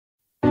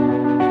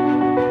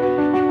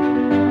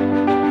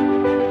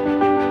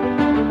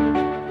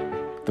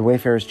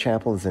Wayfarers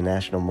Chapel is a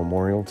national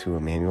memorial to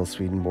Emanuel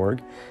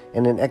Swedenborg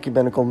and an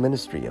ecumenical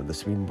ministry of the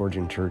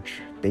Swedenborgian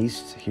Church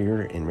based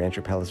here in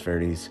Rancho Palos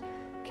Verdes,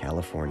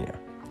 California.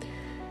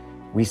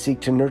 We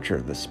seek to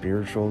nurture the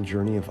spiritual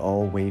journey of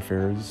all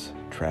wayfarers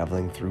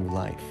traveling through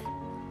life.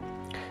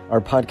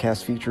 Our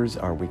podcast features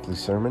our weekly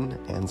sermon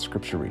and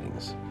scripture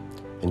readings.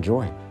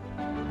 Enjoy.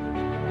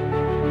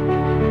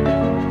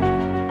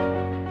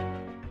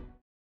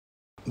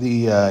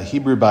 The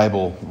Hebrew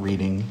Bible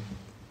reading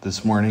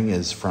this morning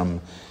is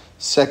from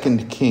 2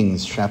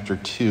 Kings chapter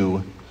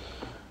 2,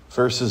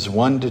 verses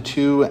 1 to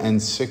 2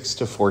 and 6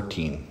 to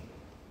 14.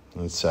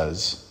 It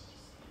says,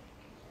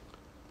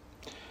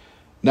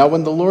 "Now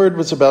when the Lord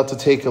was about to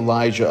take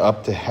Elijah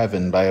up to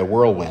heaven by a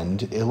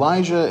whirlwind,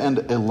 Elijah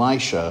and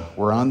Elisha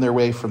were on their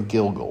way from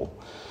Gilgal.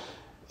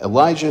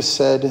 Elijah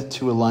said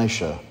to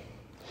Elisha,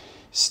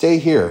 'Stay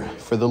here,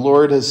 for the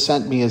Lord has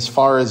sent me as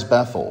far as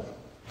Bethel.'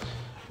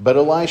 But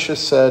Elisha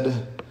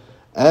said,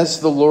 'As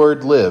the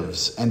Lord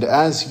lives, and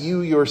as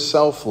you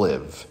yourself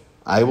live,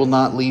 I will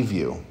not leave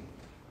you.'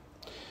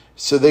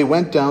 So they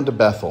went down to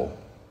Bethel.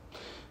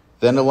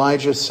 Then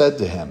Elijah said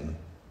to him,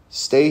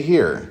 'Stay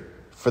here,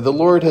 for the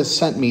Lord has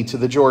sent me to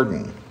the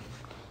Jordan.'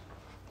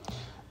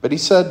 But he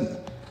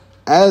said,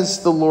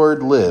 'As the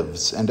Lord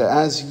lives, and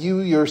as you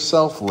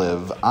yourself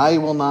live, I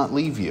will not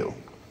leave you.'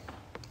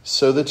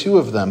 So the two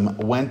of them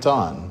went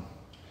on.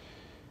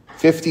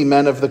 50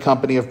 men of the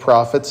company of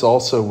prophets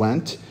also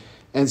went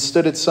and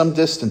stood at some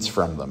distance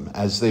from them,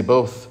 as they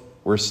both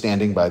were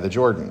standing by the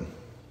Jordan.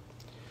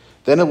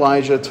 Then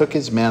Elijah took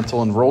his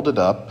mantle and rolled it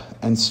up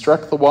and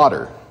struck the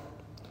water.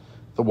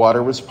 The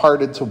water was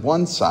parted to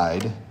one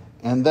side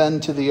and then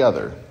to the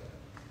other,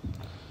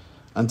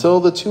 until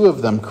the two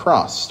of them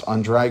crossed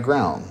on dry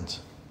ground.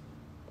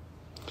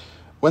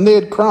 When they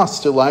had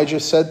crossed, Elijah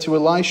said to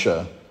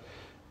Elisha,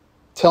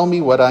 'Tell me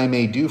what I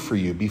may do for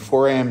you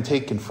before I am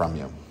taken from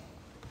you.'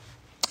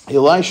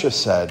 Elisha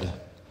said,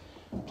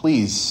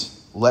 'Please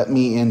let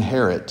me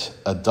inherit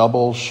a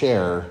double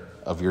share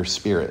of your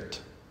spirit.'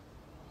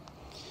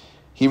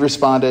 He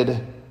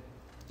responded,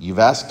 'You've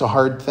asked a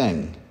hard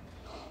thing.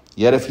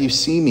 Yet if you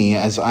see me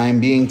as I am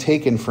being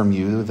taken from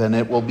you, then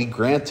it will be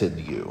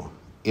granted you.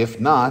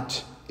 If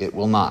not, it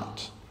will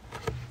not.'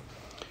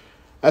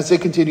 As they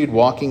continued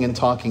walking and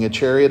talking, a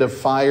chariot of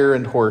fire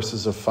and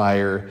horses of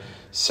fire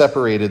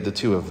separated the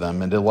two of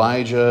them, and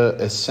Elijah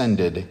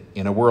ascended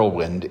in a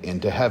whirlwind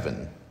into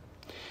heaven.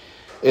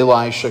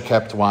 Elisha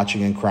kept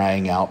watching and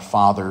crying out,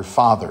 'Father,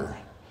 Father,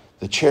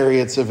 the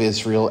chariots of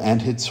Israel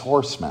and its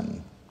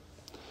horsemen.'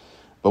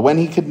 But when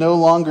he could no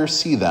longer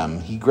see them,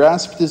 he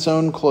grasped his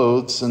own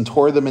clothes and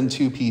tore them in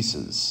two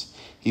pieces.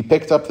 He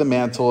picked up the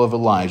mantle of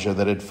Elijah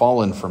that had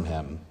fallen from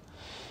him,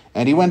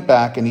 and he went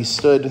back and he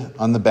stood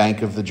on the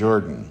bank of the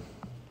Jordan.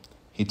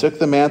 He took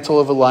the mantle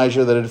of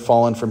Elijah that had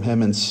fallen from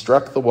him and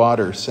struck the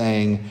water,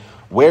 saying,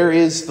 'Where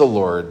is the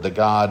Lord, the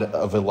God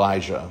of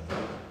Elijah?'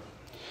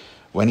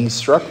 When he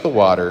struck the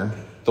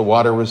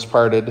water was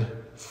parted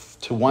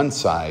to one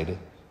side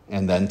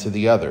and then to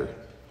the other,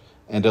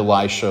 and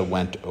Elisha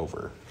went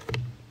over."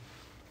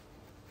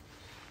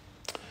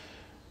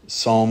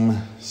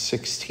 Psalm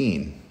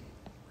 16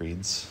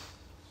 reads,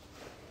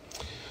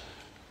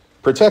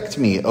 "Protect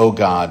me, O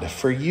God,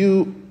 for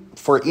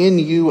in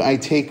you I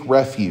take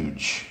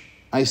refuge.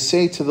 I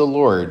say to the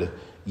Lord,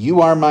 you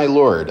are my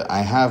Lord. I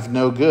have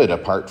no good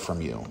apart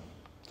from you.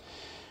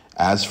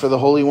 As for the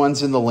holy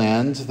ones in the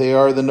land, they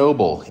are the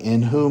noble,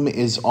 in whom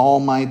is all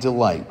my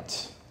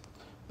delight.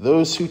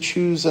 Those who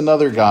choose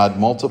another god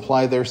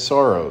multiply their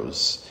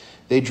sorrows.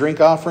 They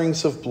drink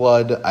offerings of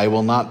blood. I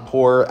will not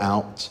pour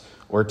out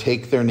or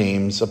take their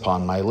names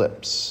upon my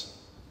lips.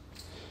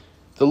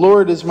 The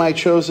Lord is my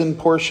chosen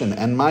portion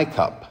and my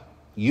cup.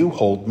 You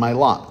hold my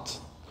lot.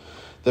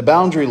 The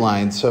boundary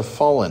lines have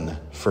fallen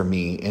for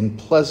me in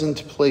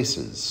pleasant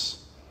places.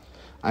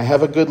 I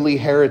have a goodly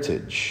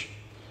heritage.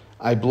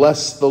 I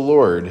bless the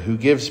Lord who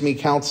gives me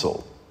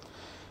counsel.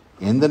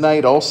 In the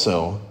night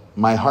also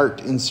my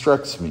heart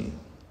instructs me.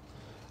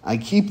 I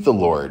keep the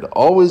Lord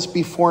always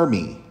before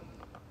me.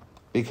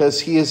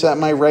 Because he is at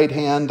my right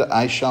hand,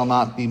 I shall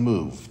not be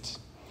moved.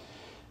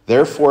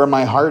 Therefore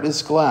my heart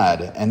is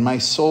glad and my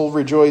soul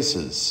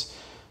rejoices.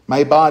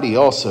 My body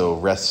also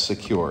rests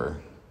secure.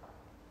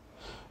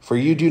 For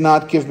you do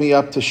not give me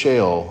up to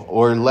Sheol,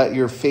 or let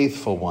your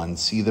faithful one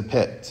see the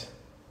pit.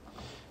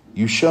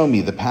 You show me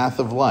the path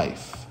of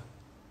life.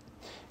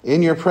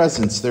 In your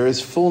presence there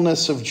is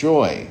fullness of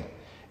joy.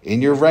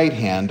 In your right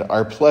hand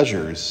are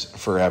pleasures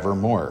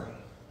forevermore."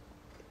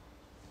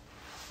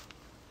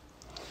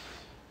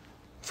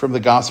 From the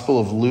Gospel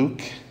of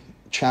Luke,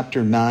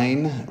 chapter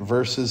 9,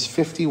 verses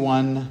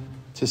 51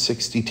 to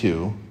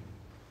 62.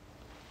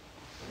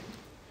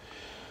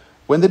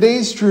 When the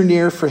days drew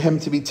near for him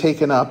to be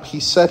taken up, he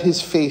set his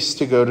face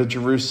to go to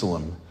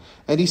Jerusalem,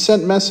 and he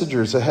sent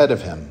messengers ahead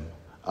of him.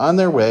 On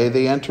their way,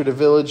 they entered a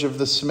village of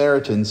the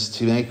Samaritans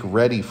to make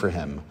ready for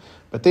him,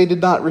 but they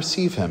did not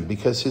receive him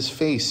because his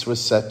face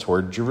was set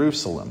toward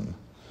Jerusalem.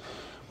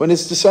 When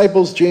his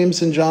disciples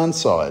James and John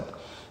saw it,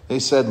 They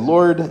said,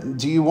 "Lord,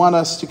 do you want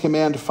us to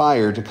command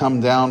fire to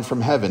come down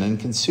from heaven and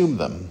consume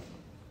them?"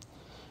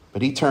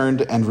 But he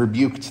turned and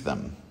rebuked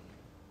them.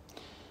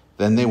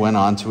 Then they went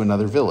on to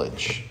another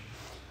village.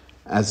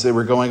 As they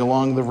were going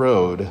along the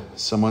road,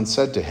 someone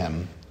said to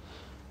him,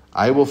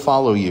 "I will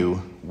follow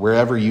you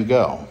wherever you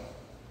go."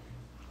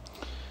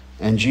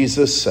 And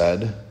Jesus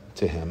said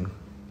to him,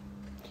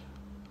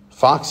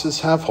 "Foxes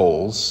have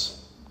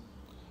holes,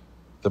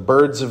 the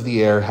birds of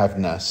the air have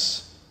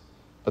nests,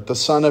 but the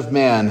Son of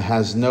Man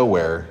has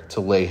nowhere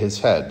to lay his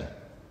head."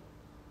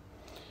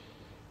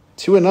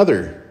 To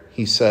another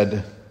he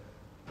said,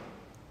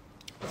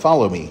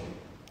 "Follow me."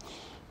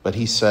 But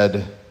he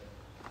said,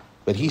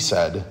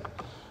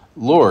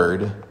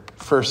 "Lord,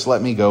 first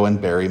let me go and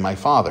bury my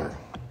father."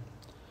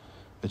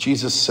 But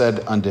Jesus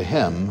said unto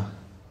him,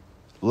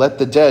 "Let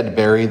the dead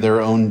bury their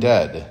own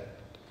dead.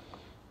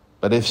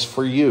 But as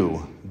for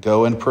you,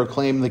 go and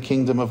proclaim the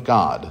kingdom of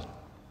God."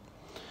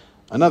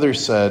 Another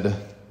said,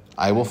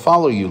 "I will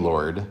follow you,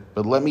 Lord,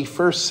 but let me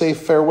first say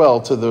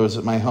farewell to those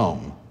at my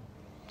home."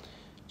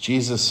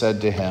 Jesus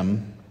said to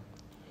him,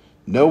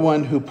 "No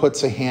one who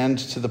puts a hand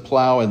to the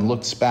plow and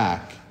looks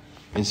back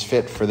is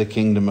fit for the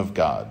kingdom of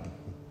God."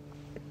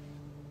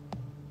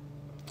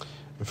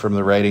 From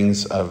the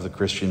writings of the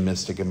Christian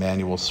mystic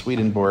Emanuel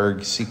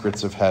Swedenborg,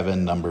 Secrets of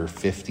Heaven, number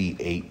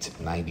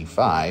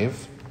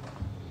 5895.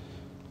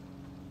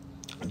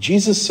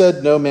 Jesus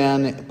said, "No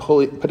man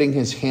putting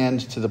his hand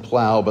to the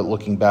plow but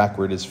looking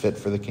backward is fit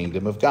for the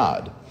kingdom of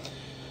God.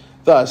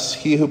 Thus,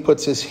 he who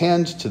puts his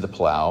hand to the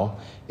plow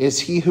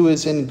is he who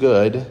is in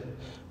good,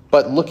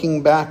 but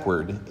looking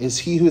backward is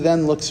he who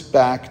then looks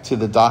back to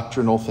the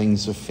doctrinal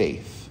things of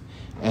faith,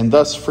 and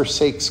thus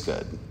forsakes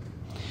good.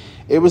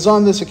 It was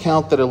on this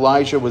account that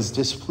Elijah was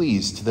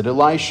displeased that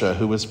Elisha,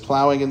 who was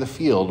plowing in the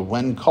field,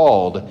 when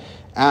called,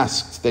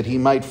 asked that he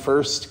might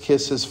first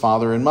kiss his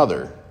father and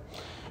mother.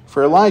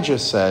 For Elijah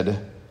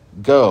said,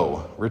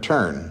 'Go,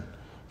 return,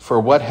 for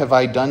what have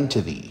I done to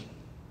thee?'"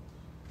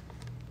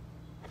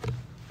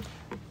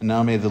 And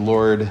now may the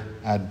Lord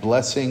add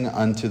blessing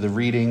unto the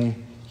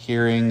reading,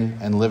 hearing,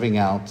 and living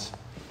out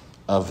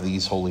of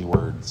these holy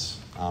words.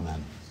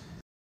 Amen.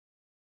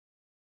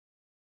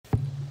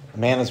 A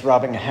man is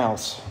robbing a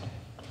house.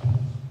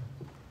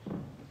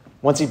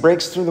 Once he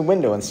breaks through the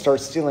window and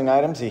starts stealing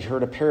items, he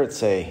heard a parrot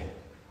say,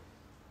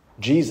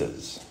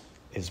 "Jesus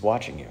is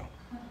watching you.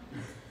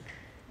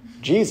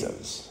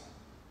 Jesus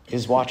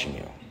is watching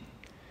you."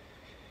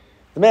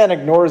 The man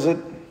ignores it,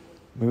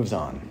 moves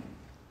on.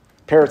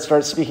 Parrot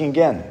starts speaking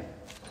again.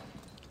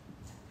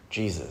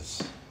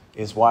 "Jesus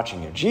is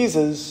watching you.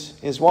 Jesus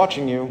is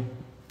watching you."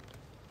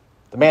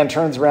 The man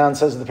turns around and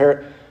says to the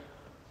parrot,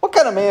 "What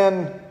kind of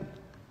man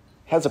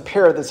has a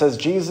parrot that says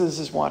Jesus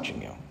is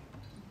watching you?"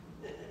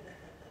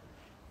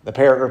 The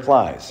parrot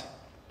replies,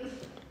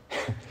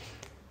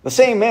 "The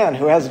same man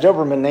who has a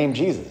Doberman named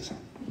Jesus."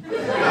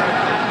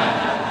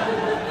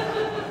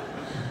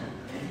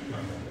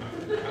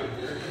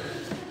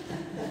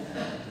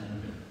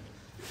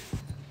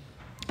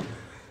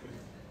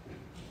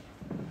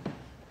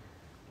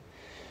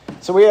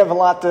 So we have a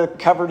lot to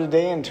cover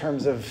today in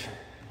terms of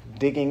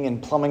digging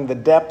and plumbing the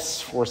depths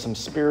for some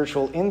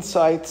spiritual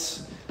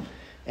insights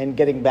and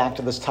getting back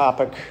to this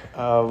topic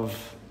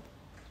of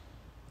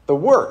the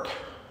work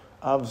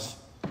of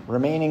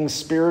remaining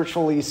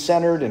spiritually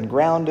centered and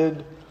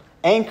grounded,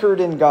 anchored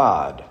in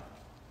God.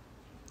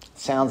 It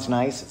sounds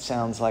nice. It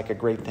sounds like a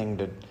great thing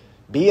to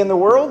be in the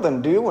world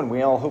and do, and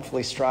we all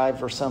hopefully strive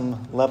for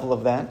some level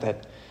of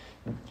that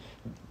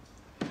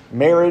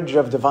marriage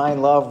of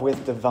divine love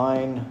with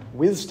divine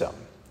wisdom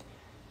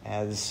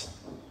as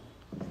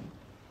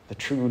the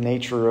true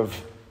nature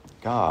of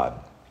God.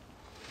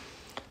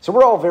 So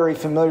we're all very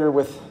familiar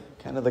with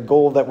kind of the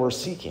goal that we're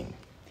seeking.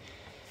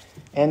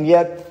 And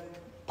yet,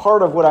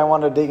 part of what I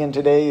want to dig in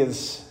today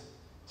is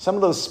some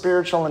of those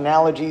spiritual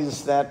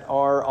analogies that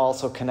are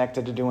also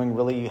connected to doing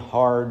really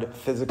hard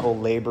physical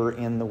labor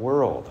in the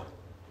world.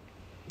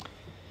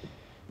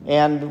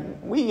 And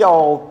we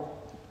all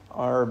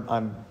are,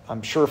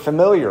 I'm sure,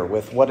 familiar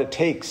with what it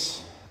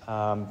takes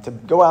to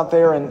go out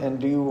there and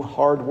do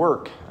hard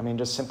work. I mean,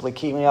 just simply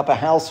keeping up a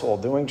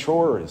household, doing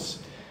chores,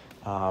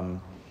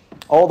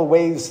 all the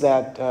ways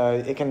that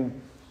it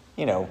can,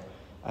 I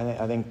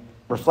think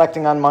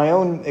reflecting on my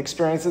own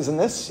experiences in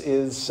this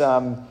is,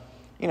 some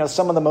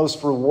of the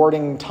most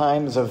rewarding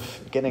times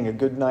of getting a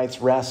good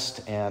night's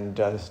rest and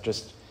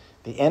just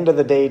the end of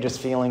the day just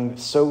feeling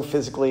so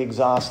physically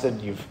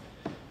exhausted. You've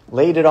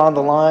laid it on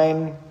the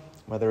line,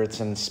 whether it's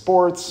in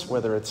sports,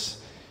 whether it's,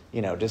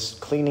 just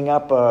cleaning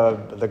up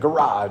the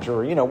garage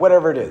or,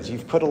 whatever it is.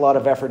 You've put a lot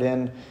of effort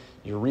in,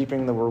 you're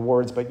reaping the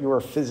rewards, but you are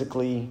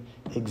physically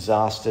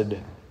exhausted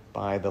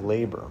by the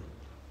labor.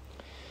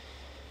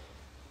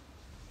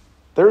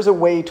 There's a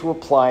way to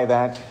apply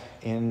that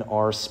in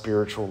our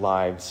spiritual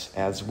lives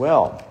as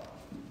well.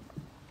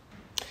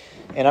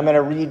 And I'm going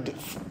to read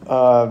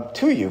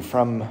to you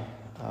from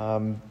a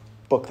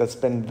book that's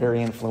been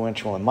very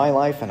influential in my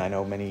life, and I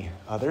know many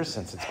others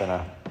since it's been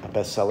a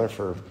bestseller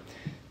for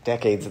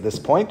decades at this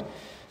point.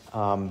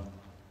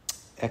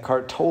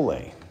 Eckhart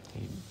Tolle.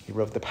 He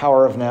wrote The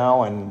Power of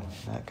Now, and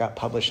that got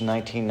published in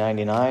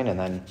 1999, and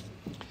then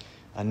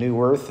A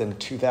New Earth in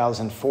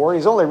 2004.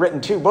 He's only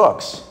written 2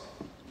 books.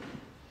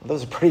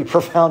 Those are pretty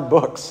profound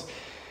books.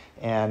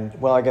 And,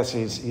 well, I guess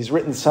he's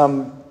written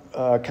some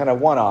kind of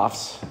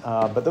one-offs,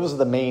 but those are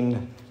the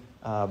main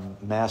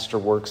master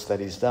works that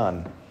he's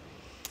done.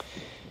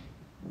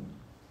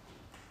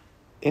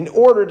 In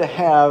order to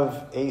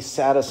have a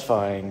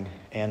satisfying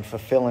and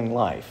fulfilling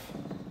life,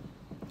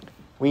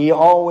 we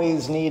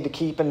always need to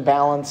keep in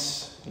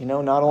balance,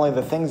 not only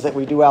the things that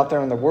we do out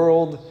there in the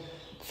world,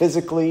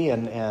 physically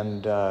and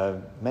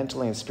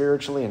mentally and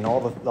spiritually, and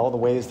all the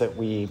ways that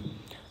we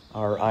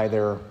are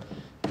either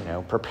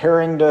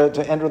preparing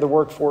to enter the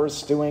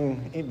workforce,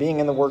 being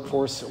in the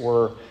workforce,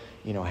 or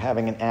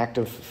having an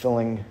active,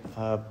 fulfilling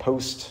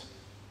post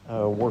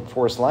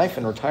workforce life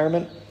and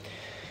retirement.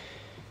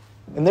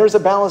 And there's a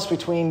balance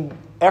between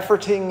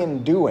efforting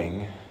and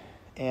doing,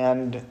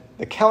 and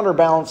the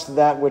counterbalance to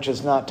that, which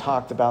is not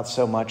talked about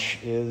so much,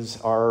 is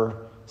our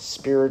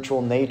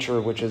spiritual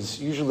nature, which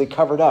is usually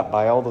covered up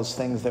by all those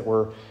things that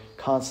we're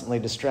constantly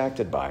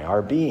distracted by.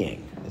 Our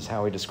being is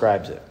how he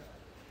describes it.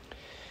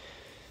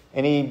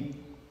 And he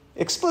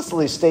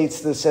explicitly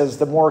states this as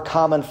the more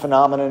common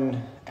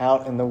phenomenon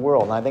out in the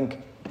world. And I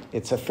think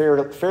it's a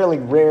fairly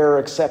rare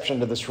exception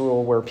to this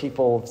rule where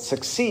people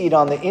succeed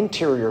on the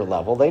interior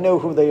level. They know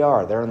who they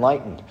are. They're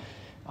enlightened.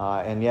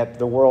 And yet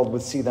the world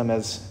would see them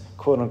as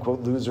quote-unquote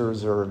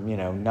losers or,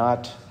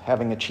 not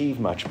having achieved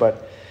much.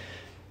 But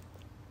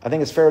I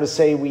think it's fair to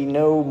say we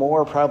know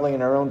more probably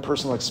in our own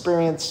personal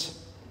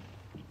experience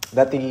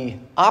that the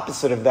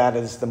opposite of that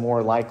is the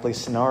more likely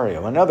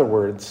scenario. In other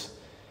words,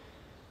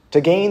 to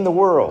gain the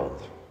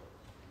world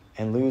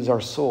and lose our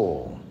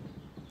soul.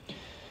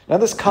 Now,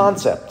 this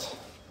concept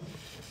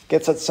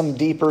gets at some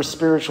deeper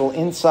spiritual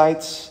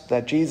insights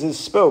that Jesus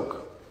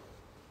spoke,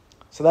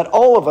 so that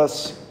all of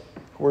us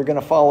who are going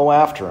to follow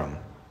after him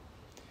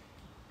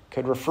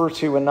could refer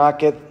to and not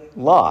get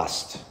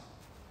lost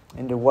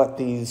into what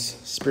these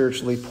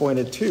spiritually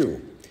pointed to.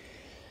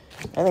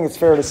 I think it's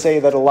fair to say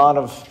that a lot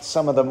of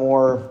some of the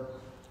more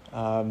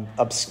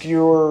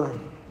obscure,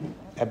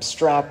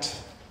 abstract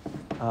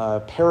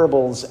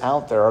parables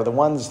out there are the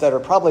ones that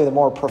are probably the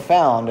more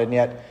profound, and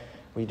yet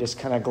we just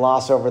kind of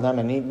gloss over them,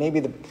 and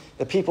maybe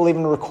the people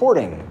even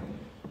recording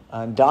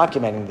and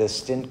documenting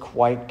this didn't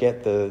quite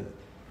get the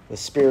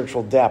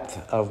spiritual depth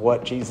of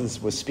what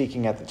Jesus was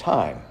speaking at the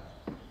time.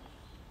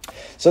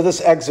 So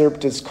this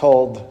excerpt is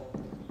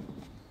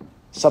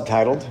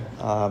subtitled,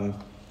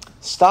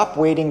 Stop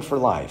Waiting for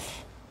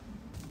Life.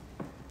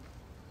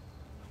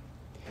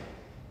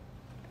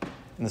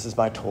 And this is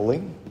by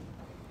Tolle.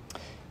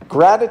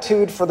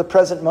 Gratitude for the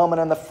present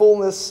moment and the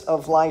fullness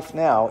of life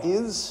now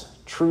is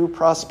true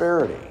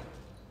prosperity.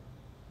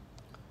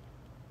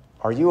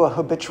 Are you a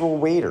habitual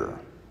waiter?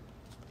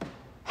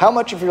 How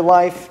much of your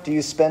life do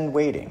you spend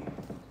waiting?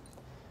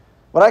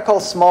 What I call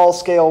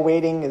small-scale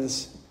waiting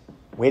is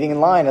waiting in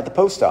line at the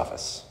post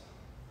office,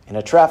 in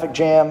a traffic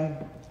jam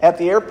at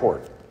the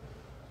airport,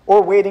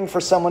 or waiting for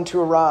someone to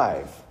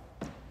arrive,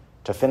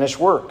 to finish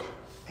work,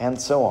 and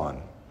so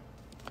on.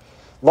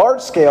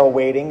 Large-scale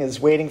waiting is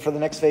waiting for the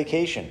next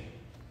vacation,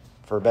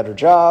 for a better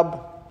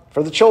job,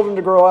 for the children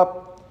to grow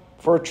up,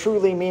 for a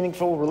truly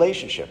meaningful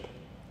relationship,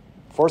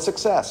 for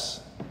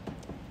success,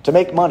 to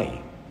make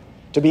money,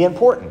 to be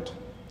important,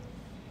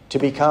 to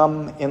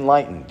become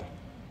enlightened.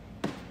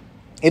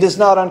 It is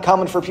not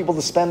uncommon for people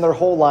to spend their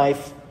whole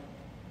life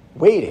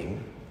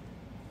waiting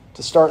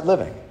to start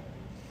living.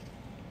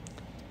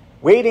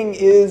 Waiting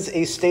is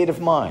a state of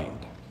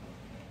mind.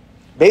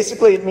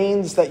 Basically, it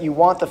means that you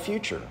want the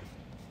future.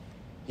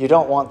 You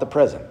don't want the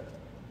present.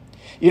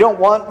 You don't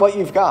want what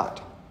you've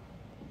got,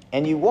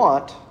 and you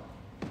want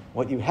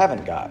what you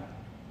haven't got.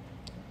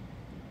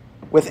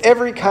 With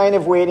every kind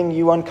of waiting,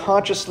 you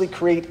unconsciously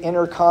create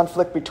inner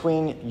conflict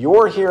between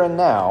your here and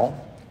now,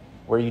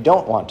 where you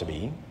don't want to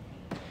be,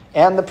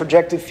 and the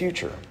projected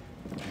future,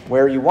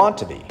 where you want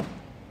to be.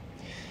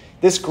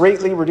 This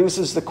greatly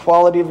reduces the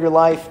quality of your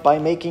life by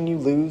making you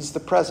lose the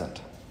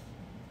present.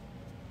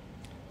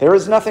 There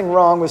is nothing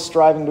wrong with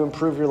striving to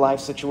improve your life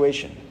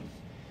situation.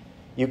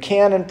 You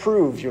can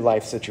improve your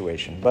life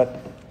situation, but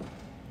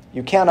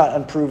you cannot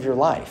improve your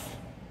life.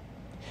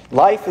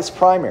 Life is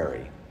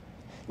primary.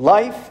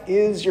 Life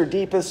is your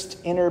deepest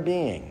inner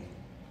being.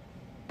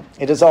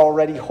 It is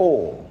already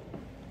whole,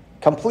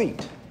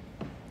 complete,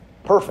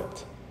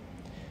 perfect.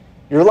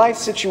 Your life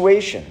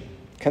situation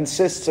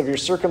consists of your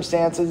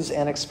circumstances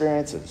and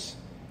experiences.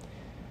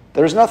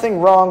 There's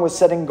nothing wrong with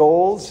setting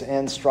goals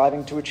and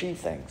striving to achieve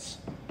things.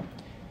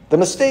 The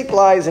mistake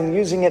lies in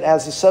using it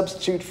as a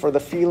substitute for the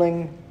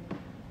feeling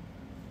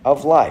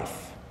of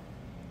life,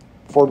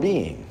 for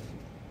being.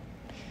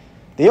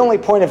 The only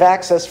point of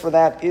access for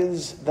that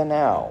is the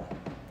now.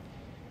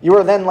 You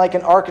are then like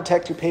an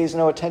architect who pays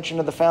no attention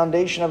to the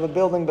foundation of a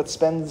building but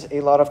spends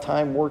a lot of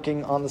time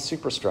working on the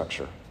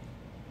superstructure.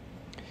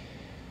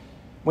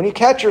 When you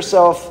catch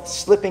yourself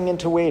slipping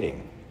into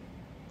waiting,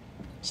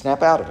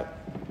 snap out of it.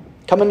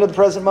 Come into the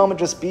present moment,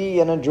 just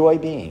be and enjoy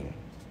being.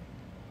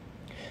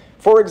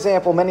 For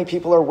example, many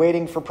people are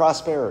waiting for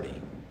prosperity.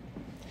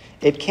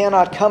 It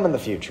cannot come in the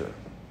future.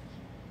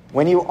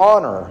 When you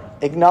honor,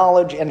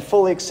 acknowledge, and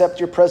fully accept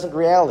your present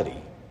reality,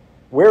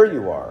 where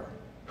you are,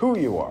 who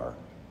you are,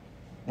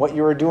 what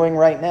you are doing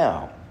right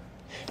now,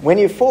 when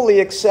you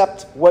fully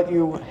accept what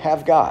you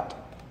have got,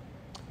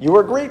 you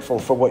are grateful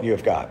for what you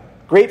have got,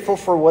 grateful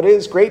for what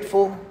is,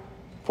 grateful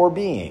for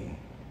being.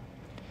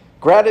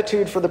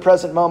 Gratitude for the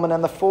present moment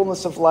and the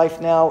fullness of life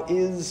now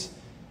is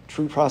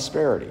true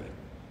prosperity.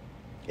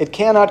 It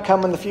cannot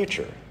come in the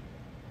future.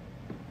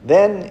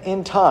 Then,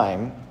 in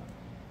time,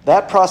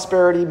 that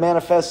prosperity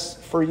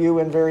manifests for you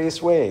in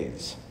various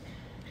ways.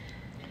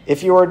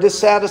 If you are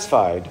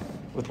dissatisfied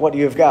with what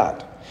you have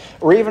got,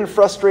 or even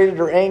frustrated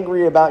or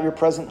angry about your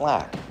present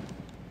lack,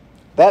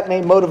 that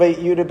may motivate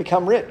you to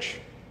become rich.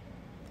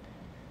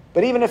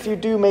 But even if you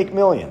do make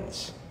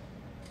millions,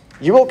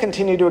 you will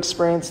continue to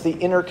experience the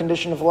inner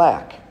condition of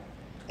lack.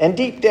 And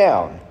deep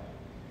down,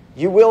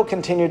 you will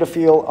continue to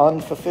feel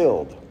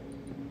unfulfilled.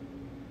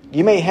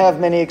 You may have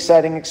many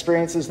exciting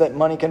experiences that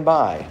money can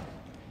buy,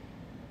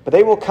 but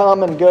they will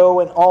come and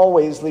go and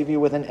always leave you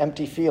with an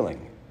empty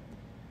feeling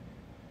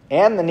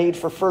and the need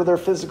for further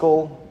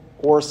physical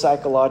or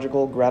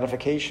psychological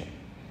gratification.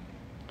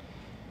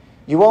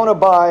 You won't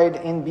abide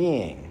in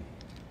being,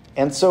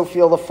 and so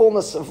feel the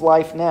fullness of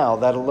life now.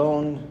 That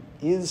alone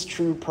is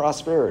true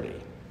prosperity.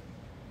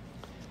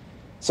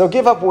 So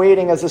give up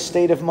waiting as a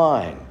state of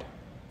mind.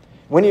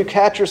 When you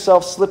catch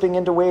yourself slipping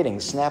into waiting,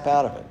 snap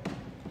out of it.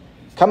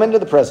 Come into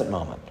the present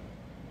moment.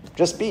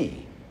 Just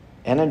be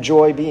and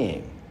enjoy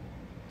being.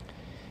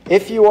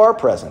 If you are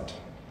present,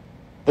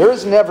 there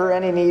is never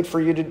any need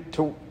for you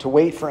to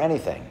wait for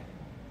anything.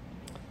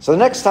 So the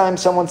next time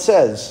someone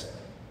says,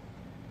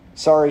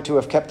 "Sorry to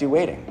have kept you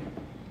waiting,"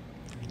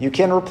 you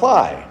can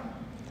reply,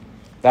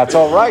 "That's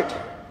all right.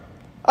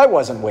 I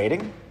wasn't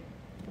waiting.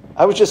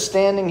 I was just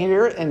standing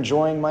here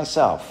enjoying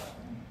myself."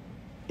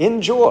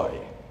 Enjoy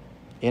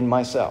in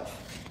myself.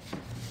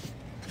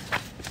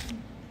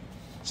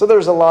 So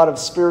there's a lot of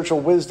spiritual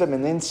wisdom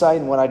and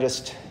insight in what I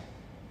just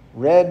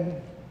read.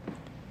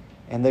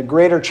 And the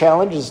greater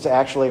challenge is to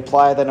actually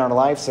apply that in our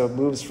life, so it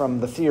moves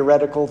from the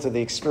theoretical to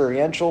the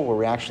experiential, where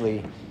we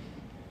actually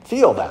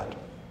feel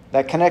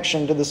that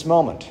connection to this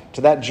moment,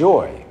 to that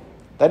joy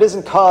that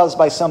isn't caused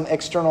by some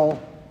external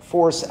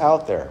force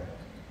out there.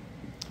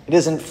 It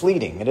isn't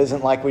fleeting. It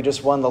isn't like we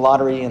just won the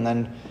lottery and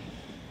then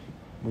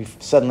we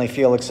suddenly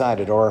feel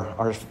excited, or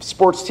our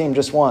sports team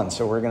just won,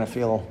 so we're going to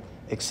feel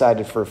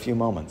excited for a few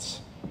moments.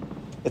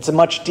 It's a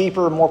much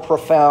deeper, more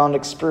profound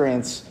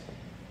experience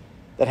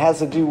that has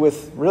to do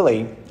with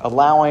really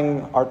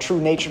allowing our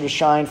true nature to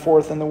shine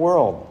forth in the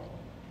world.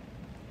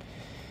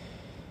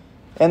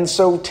 And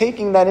so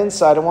taking that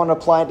insight, I want to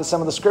apply it to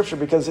some of the scripture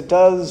because it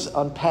does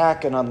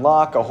unpack and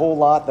unlock a whole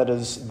lot that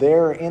is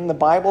there in the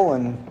Bible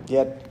and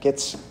yet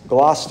gets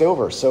glossed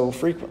over so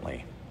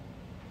frequently.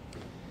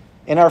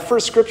 In our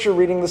first scripture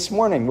reading this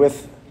morning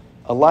with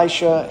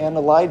Elisha and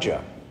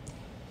Elijah,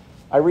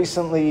 I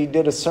recently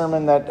did a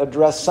sermon that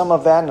addressed some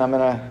of that, and I'm going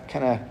to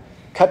kind of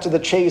cut to the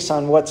chase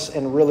on what's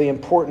really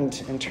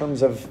important in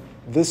terms of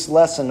this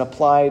lesson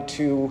applied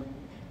to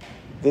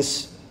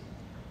this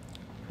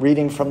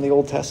reading from the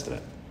Old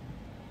Testament.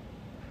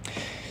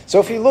 So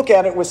if you look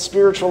at it with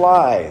spiritual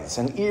eyes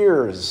and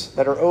ears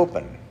that are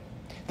open,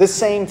 this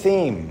same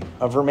theme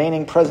of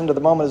remaining present to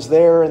the moment is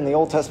there in the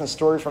Old Testament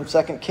story from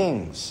 2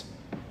 Kings.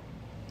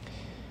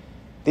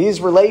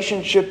 These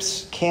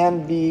relationships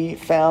can be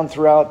found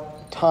throughout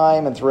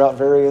time and throughout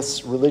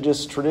various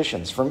religious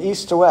traditions, from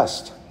east to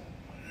west.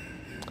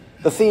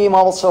 The theme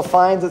also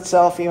finds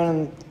itself even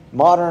in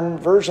modern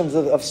versions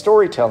of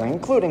storytelling,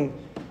 including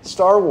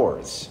Star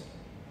Wars.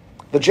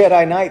 The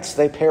Jedi Knights,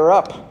 they pair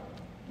up.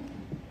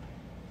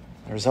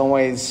 There's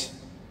always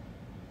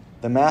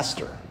the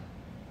master,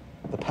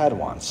 the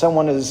Padawan.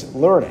 Someone is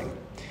learning.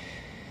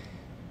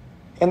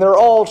 And they're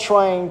all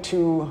trying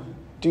to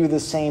do the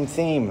same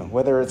theme,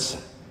 whether it's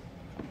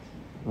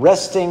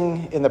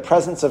resting in the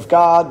presence of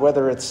God,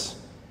 whether it's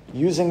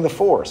using the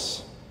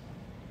Force.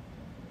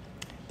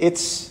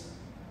 It's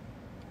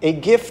a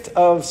gift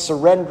of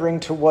surrendering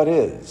to what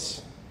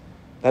is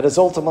that is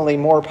ultimately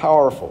more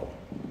powerful.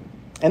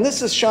 And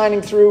this is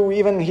shining through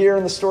even here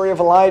in the story of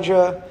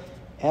Elijah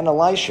and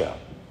Elisha.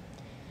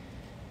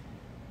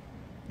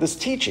 This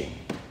teaching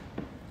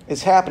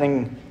is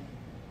happening,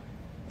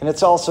 and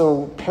it's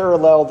also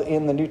paralleled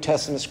in the New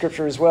Testament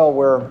scripture as well,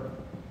 where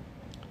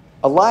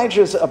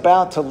Elijah's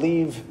about to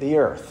leave the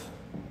earth.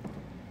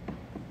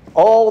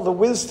 All the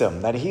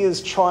wisdom that he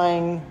is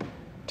trying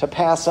to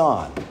pass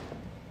on.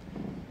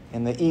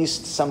 In the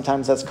East,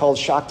 sometimes that's called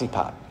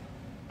Shaktipat.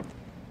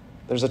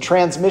 There's a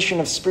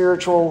transmission of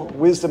spiritual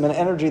wisdom and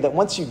energy that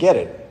once you get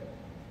it,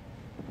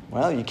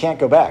 well, you can't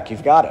go back.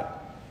 You've got it.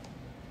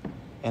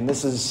 And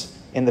this is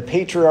in the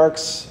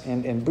patriarchs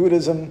and in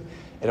Buddhism.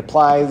 It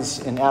applies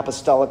in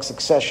apostolic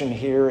succession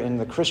here in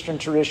the Christian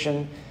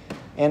tradition.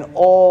 And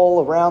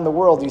all around the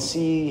world, you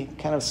see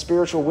kind of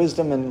spiritual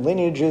wisdom and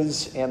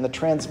lineages and the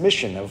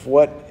transmission of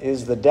what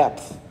is the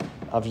depth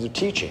of your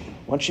teaching.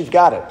 Once you've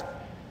got it,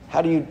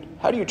 How do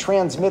you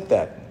transmit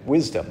that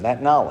wisdom,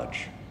 that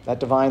knowledge, that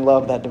divine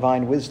love, that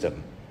divine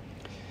wisdom?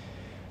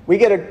 We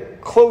get a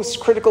close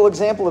critical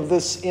example of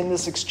this in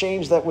this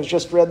exchange that was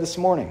just read this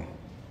morning.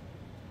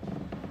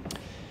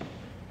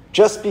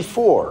 Just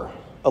before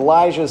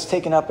Elijah is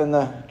taken up in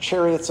the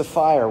chariots of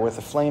fire with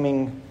a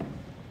flaming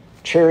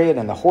chariot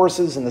and the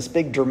horses and this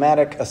big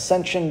dramatic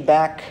ascension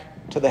back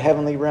to the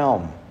heavenly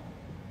realm,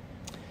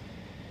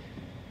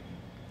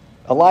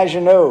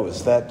 Elijah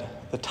knows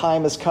that the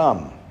time has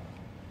come.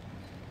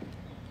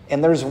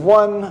 And there's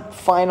one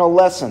final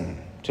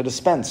lesson to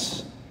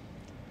dispense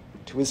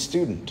to his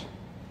student.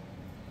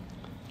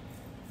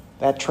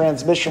 That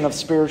transmission of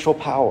spiritual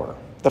power.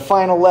 The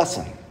final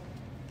lesson.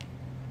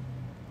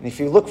 And if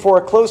you look for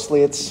it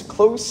closely, it's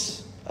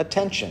close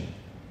attention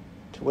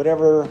to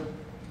whatever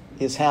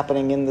is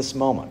happening in this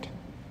moment.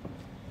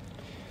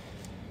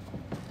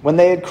 When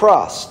they had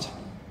crossed,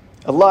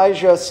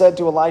 Elijah said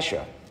to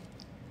Elisha,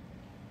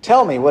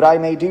 "Tell me what I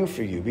may do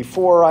for you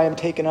before I am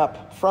taken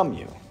up from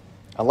you."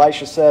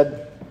 Elisha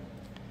said,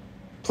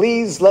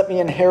 "Please let me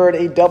inherit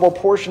a double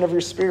portion of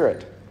your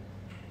spirit."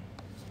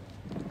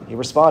 He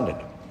responded,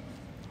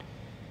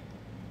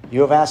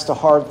 "You have asked a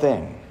hard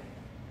thing.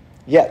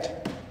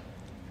 Yet,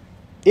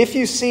 if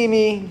you see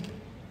me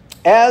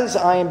as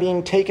I am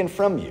being taken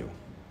from you,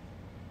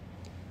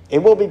 it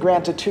will be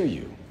granted to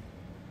you.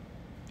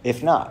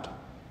 If not,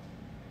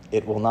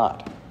 it will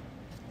not."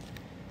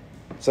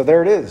 So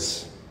there it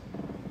is.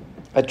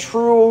 A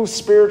true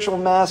spiritual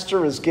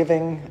master is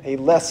giving a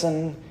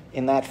lesson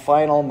in that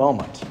final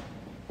moment,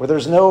 where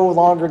there's no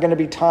longer going to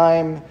be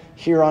time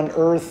here on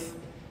earth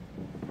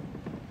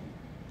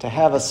to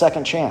have a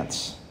second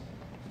chance.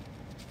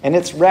 And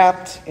it's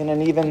wrapped in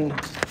an even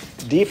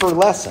deeper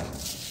lesson.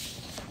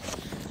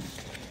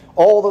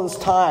 All those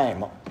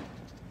time,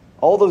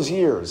 all those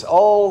years,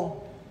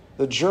 all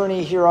the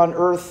journey here on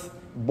earth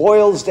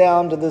boils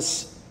down to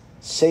this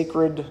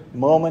sacred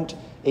moment,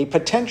 a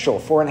potential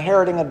for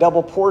inheriting a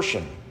double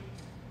portion,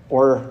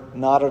 or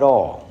not at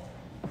all.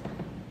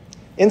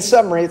 In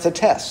summary, it's a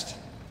test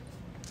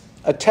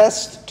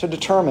to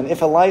determine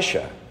if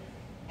Elisha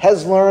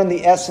has learned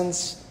the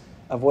essence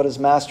of what his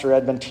master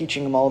had been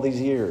teaching him all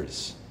these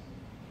years.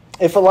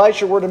 If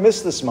Elisha were to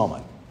miss this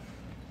moment,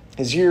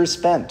 his years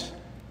spent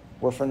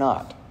were for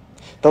naught.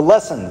 The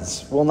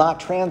lessons will not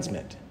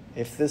transmit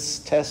if this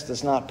test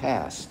is not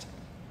passed.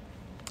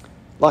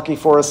 Lucky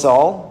for us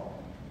all,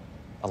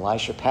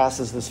 Elisha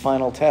passes this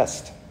final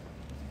test.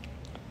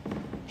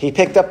 He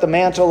picked up the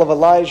mantle of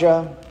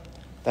Elijah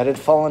that had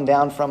fallen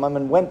down from him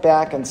and went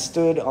back and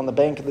stood on the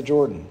bank of the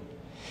Jordan.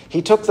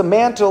 He took the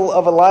mantle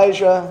of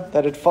Elijah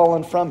that had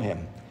fallen from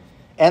him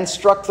and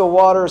struck the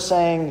water,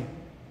 saying,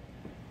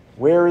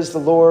 "Where is the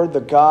Lord, the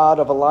God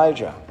of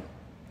Elijah?"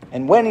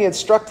 And when he had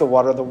struck the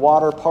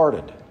water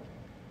parted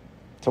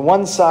to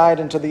one side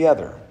and to the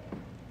other,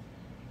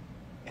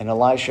 and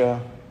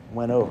Elisha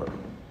went over.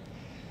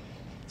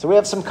 So we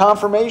have some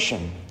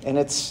confirmation, and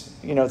it's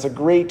a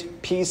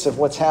great piece of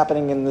what's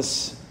happening in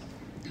this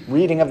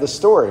reading of the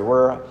story,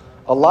 where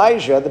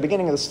Elijah, at the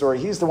beginning of the story,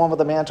 he's the one with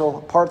the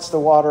mantle, parts the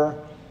water,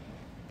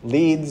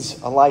 leads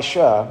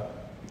Elisha,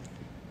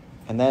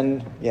 and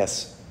then,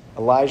 yes,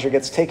 Elijah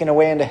gets taken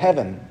away into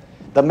heaven.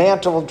 The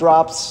mantle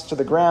drops to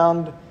the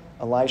ground.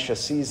 Elisha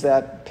sees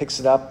that, picks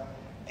it up,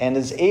 and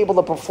is able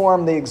to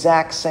perform the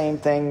exact same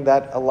thing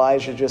that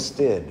Elijah just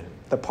did,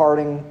 the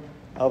parting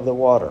of the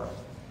water.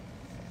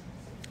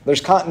 There's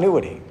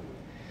continuity.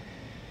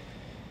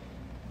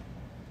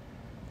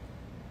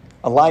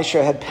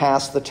 Elisha had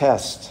passed the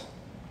test.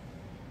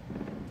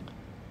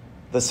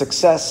 The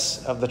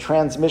success of the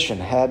transmission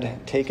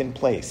had taken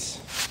place.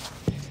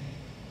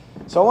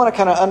 So I want to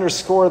kind of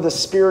underscore the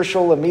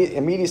spiritual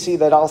immediacy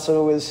that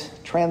also is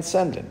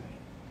transcendent.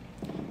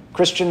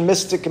 Christian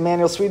mystic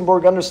Emanuel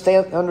Swedenborg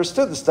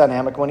understood this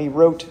dynamic when he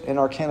wrote in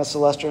Arcana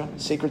Celestia,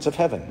 Secrets of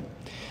Heaven,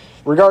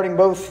 regarding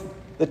both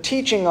the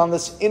teaching on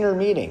this inner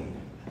meeting,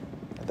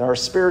 our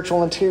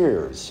spiritual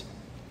interiors,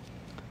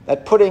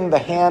 that putting the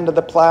hand to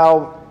the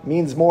plow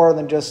means more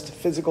than just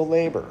physical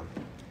labor,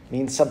 it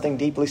means something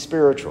deeply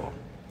spiritual.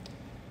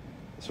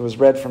 This was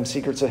read from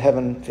Secrets of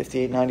Heaven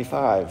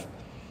 5895.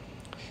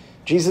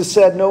 Jesus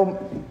said, no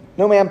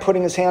man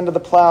putting his hand to the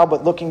plow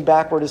but looking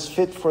backward is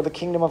fit for the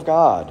kingdom of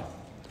God.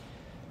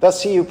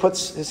 Thus he who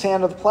puts his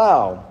hand to the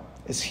plow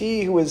is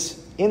he who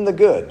is in the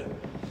good,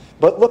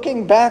 but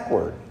looking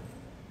backward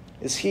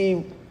is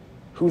he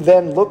who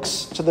then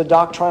looks to the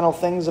doctrinal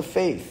things of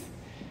faith,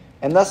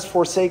 and thus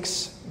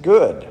forsakes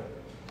good.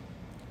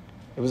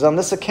 It was on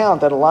this account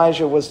that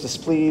Elijah was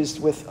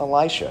displeased with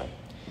Elisha,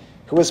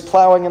 who was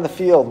plowing in the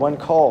field when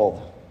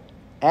called,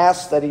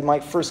 asked that he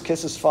might first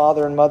kiss his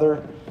father and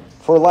mother,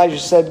 for Elijah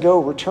said, "Go,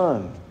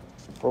 return,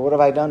 for what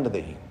have I done to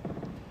thee?"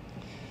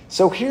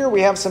 So here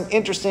we have some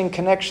interesting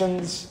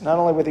connections, not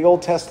only with the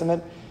Old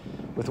Testament,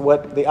 with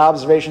what the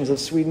observations of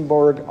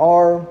Swedenborg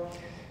are,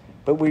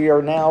 but we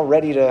are now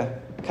ready to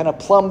kind of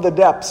plumb the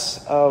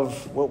depths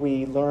of what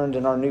we learned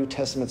in our New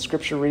Testament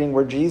scripture reading,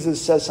 where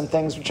Jesus says some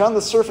things which on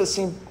the surface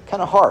seem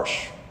kind of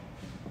harsh.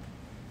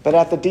 but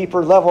at the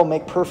deeper level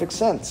make perfect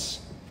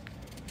sense.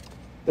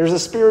 There's a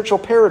spiritual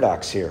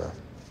paradox here.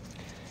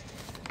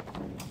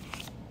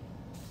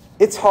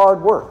 It's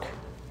hard work.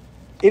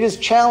 It is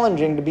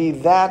challenging to be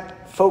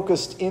that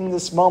focused in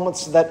this moment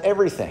so that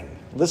everything,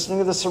 listening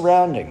to the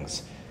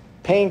surroundings,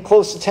 paying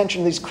close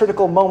attention to these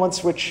critical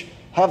moments which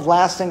have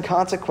lasting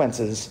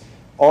consequences,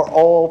 are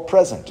all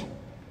present.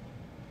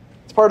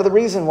 It's part of the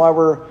reason why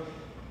we're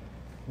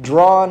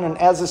drawn, and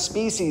as a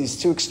species,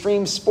 to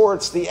extreme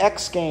sports, the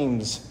X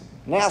Games,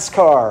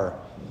 NASCAR.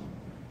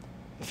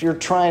 If you're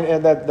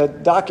trying, the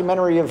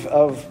documentary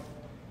of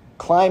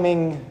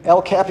climbing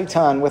El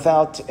Capitan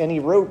without any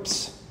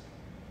ropes.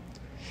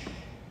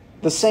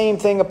 The same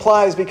thing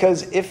applies,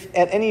 because if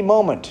at any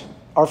moment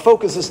our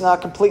focus is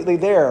not completely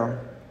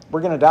there,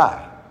 we're going to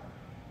die.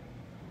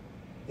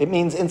 It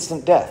means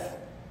instant death.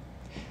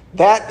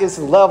 That is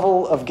the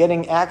level of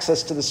getting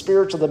access to the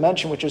spiritual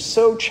dimension, which is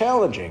so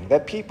challenging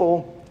that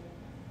people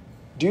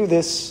do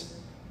this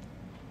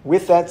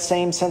with that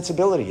same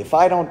sensibility. If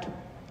I don't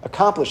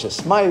accomplish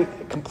this, my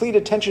complete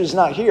attention is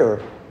not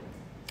here.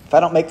 If I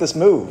don't make this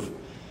move,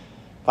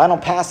 if I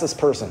don't pass this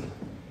person,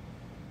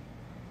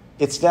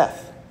 it's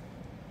death.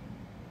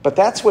 But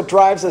that's what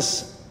drives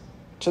us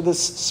to this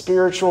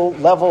spiritual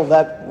level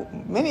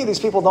that many of these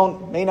people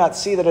may not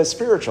see that as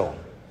spiritual.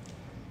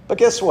 But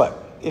guess what?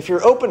 If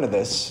you're open to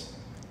this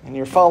and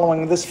you're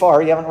following this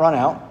far, you haven't run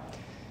out.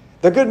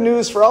 The good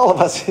news for all of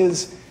us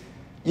is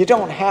you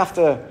don't have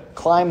to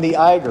climb the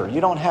Eiger.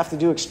 You don't have to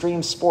do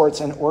extreme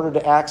sports in order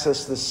to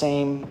access the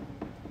same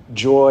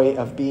joy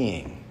of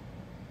being.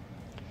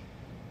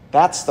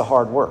 That's the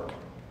hard work.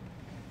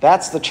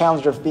 That's the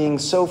challenge of being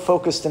so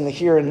focused in the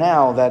here and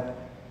now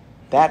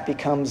that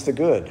becomes the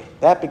good.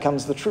 That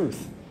becomes the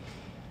truth.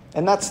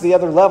 And that's the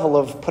other level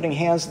of putting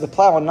hands to the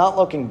plow and not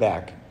looking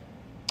back.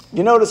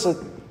 You notice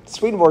that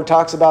Swedenborg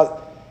talks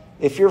about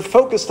if you're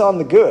focused on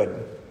the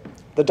good,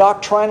 the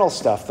doctrinal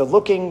stuff, the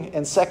looking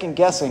and second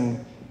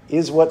guessing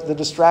is what the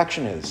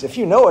distraction is. If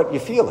you know it, you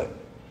feel it.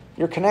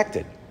 You're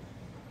connected.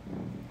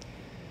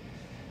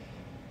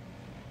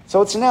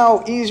 So it's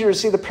now easier to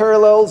see the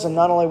parallels and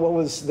not only what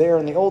was there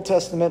in the Old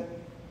Testament,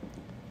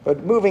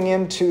 but moving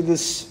into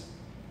this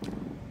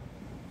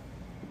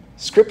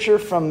scripture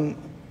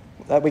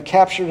that we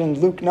captured in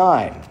Luke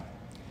 9.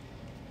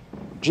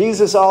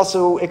 Jesus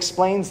also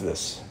explains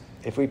this.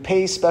 If we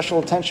pay special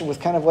attention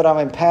with kind of what I'm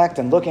unpacked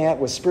and looking at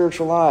with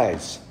spiritual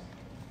eyes.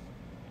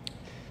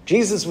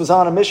 Jesus was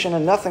on a mission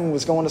and nothing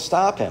was going to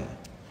stop him.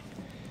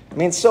 I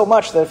mean, so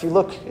much that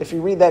if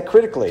you read that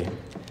critically,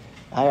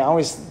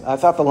 I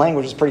thought the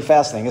language was pretty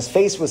fascinating. His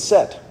face was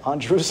set on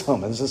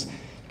Jerusalem. It's just, you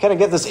kind of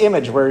get this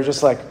image where you're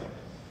just like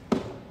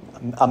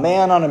a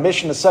man on a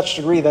mission to such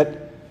degree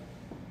that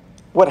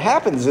what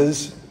happens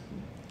is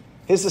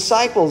his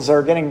disciples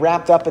are getting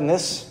wrapped up in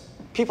this.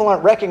 People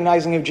aren't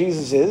recognizing who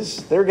Jesus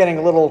is. They're getting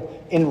a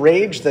little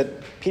enraged that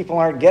people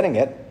aren't getting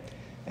it.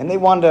 And they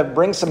wanted to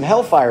bring some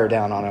hellfire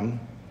down on him.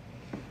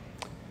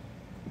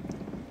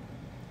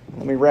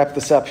 Let me wrap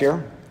this up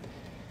here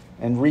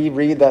and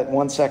reread that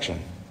one section.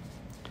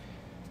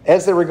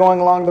 As they were going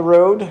along the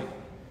road,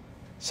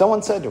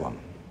 someone said to him,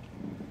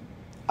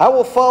 "I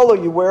will follow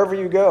you wherever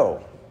you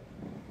go."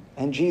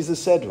 And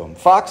Jesus said to him,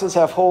 "Foxes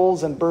have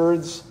holes and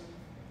birds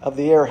of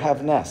the air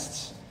have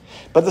nests,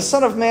 but the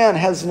Son of Man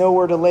has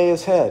nowhere to lay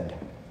his head."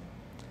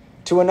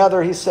 To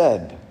another he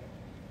said,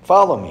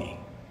 "Follow me."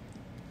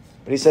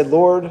 But he said,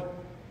 "Lord,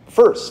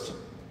 first,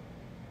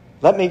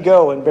 let me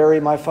go and bury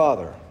my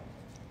father."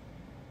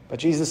 But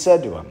Jesus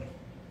said to him,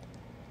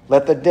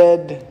 "Let the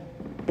dead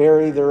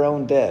bury their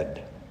own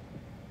dead."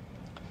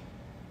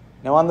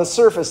 Now, on the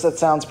surface, that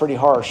sounds pretty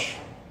harsh.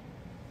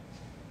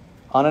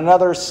 On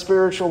another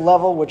spiritual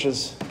level, which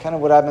is kind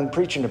of what I've been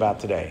preaching about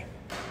today,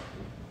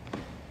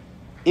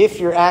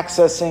 if you're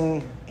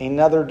accessing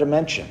another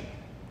dimension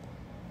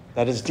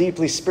that is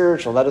deeply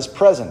spiritual, that is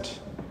present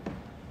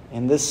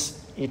in this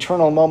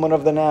eternal moment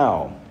of the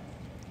now,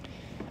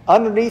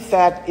 underneath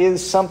that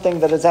is something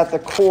that is at the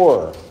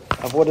core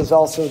of what is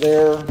also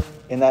there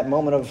in that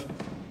moment of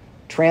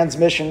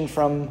transmission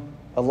from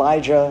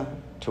Elijah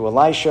to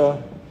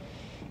Elisha.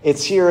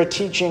 It's here a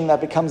teaching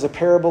that becomes a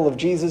parable of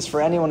Jesus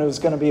for anyone who's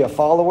going to be a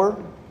follower.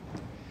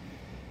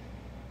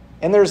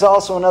 And there's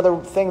also another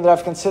thing that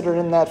I've considered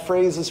in that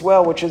phrase as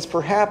well, which is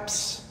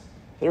perhaps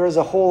there is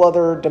a whole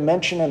other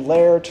dimension and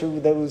layer to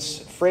those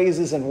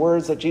phrases and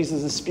words that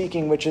Jesus is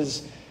speaking, which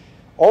is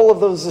all of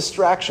those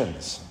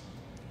distractions.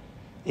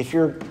 If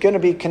you're going to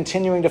be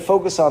continuing to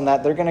focus on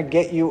that, they're going to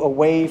get you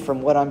away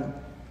from what I'm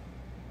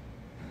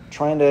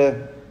trying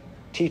to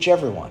teach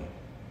everyone,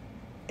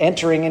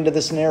 entering into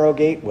this narrow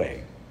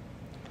gateway.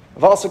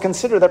 I've also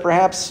considered that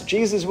perhaps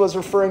Jesus was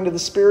referring to the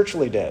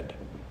spiritually dead,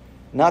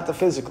 not the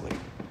physically.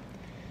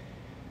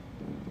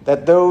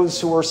 That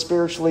those who are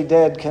spiritually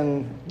dead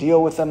can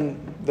deal with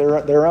them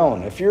their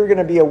own. If you're going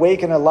to be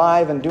awake and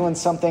alive and doing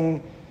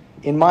something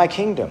in my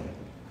kingdom,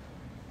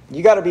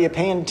 you got to be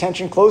paying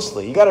attention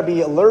closely. You got to be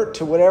alert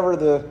to whatever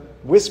the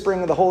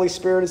whispering of the Holy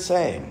Spirit is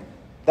saying.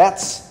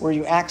 That's where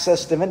you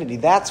access divinity.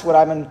 That's what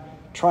I've been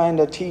trying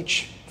to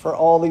teach for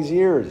all these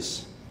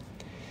years.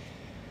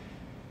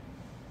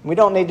 We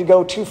don't need to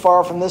go too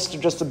far from this to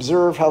just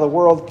observe how the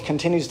world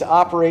continues to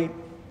operate.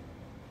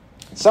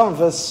 Some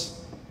of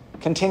us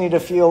continue to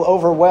feel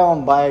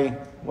overwhelmed by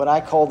what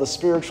I call the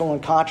spiritual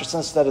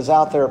unconsciousness that is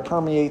out there,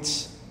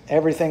 permeates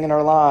everything in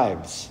our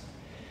lives.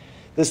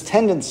 This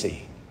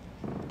tendency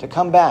to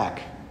come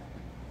back,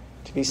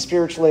 to be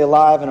spiritually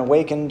alive and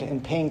awakened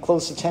and paying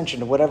close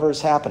attention to whatever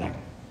is happening.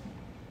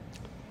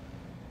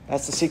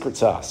 That's the secret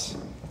sauce.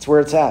 That's where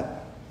it's at.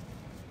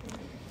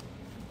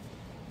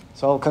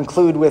 So I'll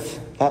conclude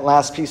with that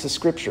last piece of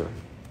scripture.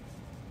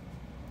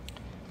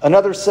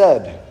 Another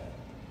said,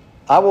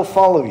 I will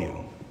follow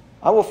you.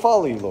 I will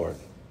follow you, Lord.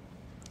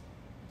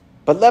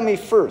 But let me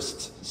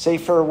first say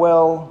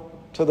farewell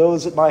to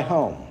those at my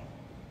home.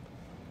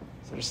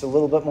 So just a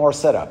little bit more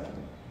setup.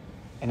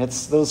 And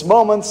it's those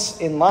moments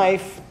in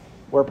life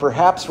where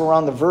perhaps we're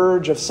on the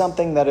verge of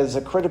something that is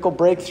a critical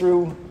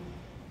breakthrough,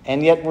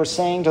 and yet we're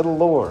saying to the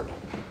Lord,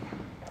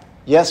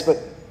 yes, but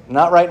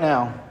not right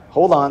now.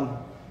 Hold on.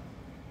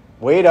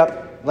 Wait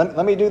up.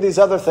 Let me do these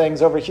other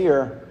things over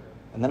here,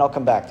 and then I'll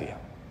come back to you.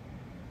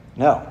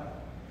 No.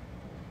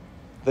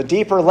 The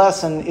deeper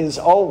lesson is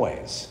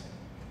always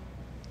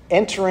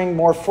entering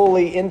more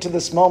fully into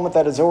this moment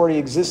that is already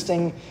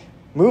existing,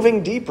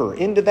 moving deeper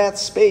into that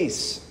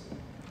space.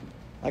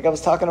 Like I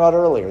was talking about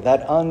earlier,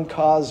 that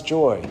uncaused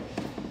joy.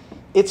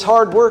 It's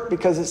hard work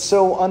because it's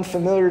so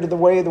unfamiliar to the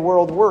way the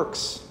world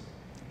works.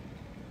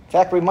 In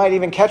fact, we might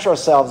even catch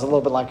ourselves a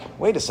little bit like,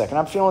 wait a second,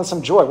 I'm feeling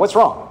some joy. What's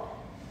wrong?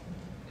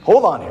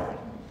 Hold on here.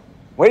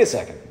 Wait a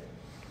second.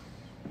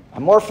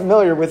 I'm more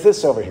familiar with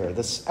this over here,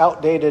 this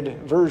outdated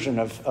version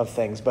of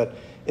things, but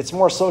it's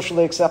more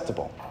socially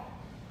acceptable.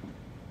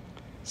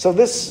 So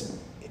this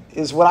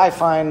is what I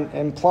find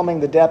in plumbing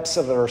the depths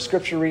of our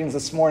scripture readings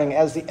this morning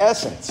as the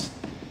essence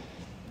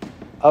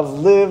of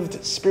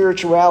lived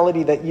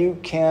spirituality that you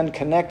can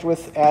connect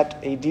with at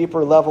a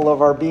deeper level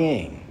of our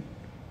being,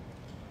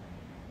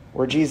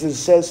 where Jesus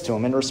says to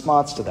him in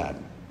response to that,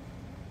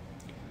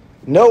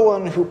 no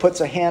one who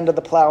puts a hand to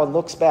the plow and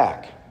looks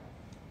back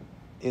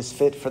is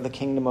fit for the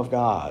kingdom of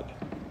God.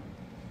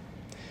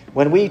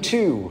 When we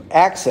too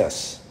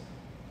access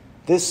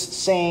this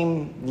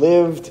same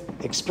lived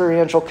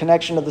experiential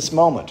connection of this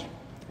moment,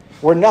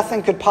 where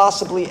nothing could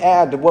possibly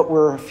add to what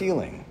we're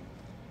feeling,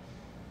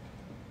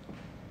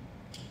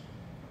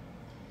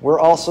 we're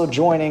also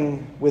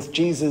joining with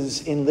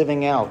Jesus in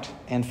living out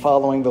and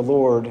following the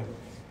Lord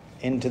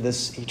into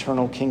this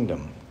eternal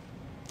kingdom.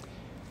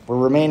 We're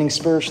remaining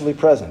spiritually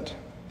present.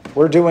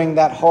 We're doing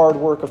that hard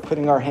work of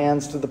putting our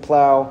hands to the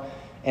plow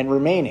and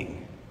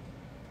remaining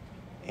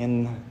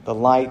in the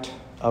light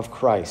of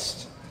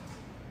Christ.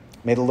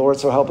 May the Lord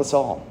so help us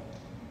all.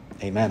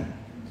 Amen.